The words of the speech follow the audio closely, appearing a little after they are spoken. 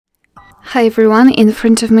Hi everyone, in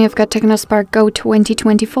front of me I've got Tecno Spark Go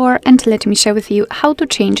 2024 and let me share with you how to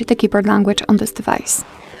change the keyboard language on this device.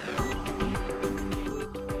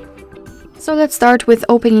 So let's start with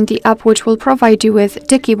opening the app which will provide you with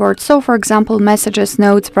the keyboard. So for example, messages,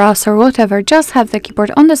 notes, browser, whatever, just have the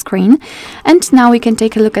keyboard on the screen. And now we can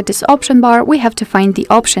take a look at this option bar. We have to find the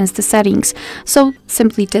options, the settings. So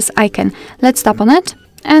simply this icon. Let's tap on it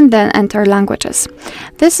and then enter languages.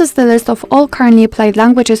 This is the list of all currently applied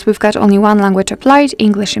languages. We've got only one language applied,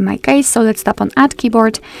 English in my case, so let's tap on Add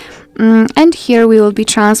Keyboard. And here we will be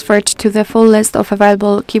transferred to the full list of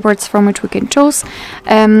available keyboards from which we can choose.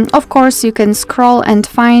 Of course, you can scroll and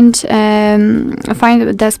find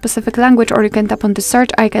the specific language, or you can tap on the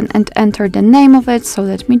search icon and enter the name of it. So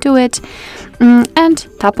let me do it and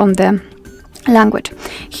tap on the language.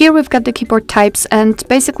 Here we've got the keyboard types, and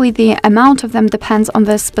basically the amount of them depends on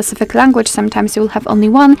the specific language. Sometimes you'll have only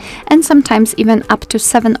one, and sometimes even up to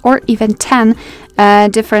 7 or even 10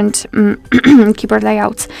 different keyboard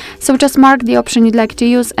layouts. So just mark the option you'd like to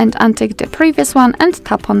use and untick the previous one and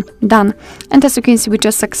tap on done. And as you can see, we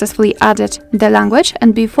just successfully added the language.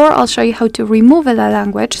 And before I'll show you how to remove the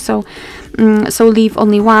language, so leave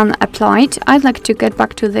only one applied, I'd like to get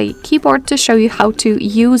back to the keyboard to show you how to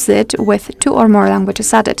use it with 2 or more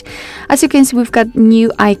languages added. As you can see, we've got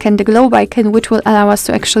new icon, the globe icon, which will allow us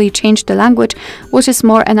to actually change the language, which is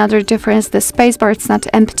more another difference. The spacebar, it's not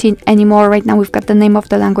empty anymore. Right now we've got the name of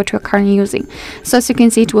the language we're currently using. So as you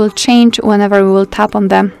can see, it will change whenever we will tap on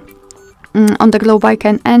the globe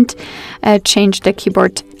icon and change the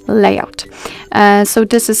keyboard layout. So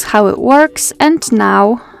this is how it works. And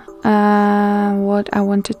now what I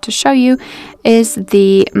wanted to show you is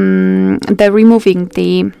the removing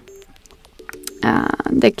the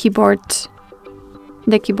keyboard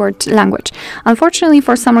language. Unfortunately,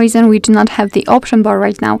 for some reason we do not have the option bar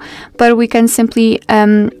right now, but we can simply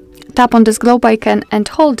tap on this globe icon and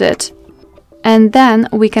hold it, and then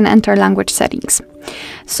we can enter language settings.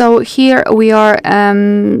 So here we are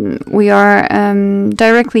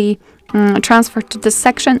directly transferred to this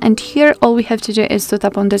section, and here all we have to do is to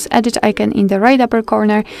tap on this edit icon in the right upper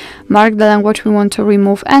corner, mark the language we want to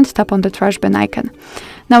remove, and tap on the trash bin icon.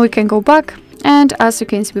 Now we can go back, and as you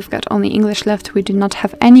can see, we've got only English left. We do not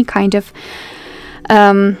have any kind of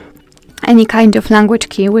language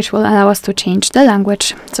key which will allow us to change the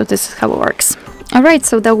language. So this is how it works. Alright,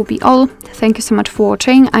 so that will be all. Thank you so much for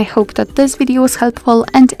watching. I hope that this video was helpful,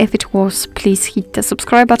 and if it was, please hit the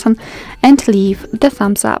subscribe button and leave the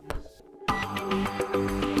thumbs up.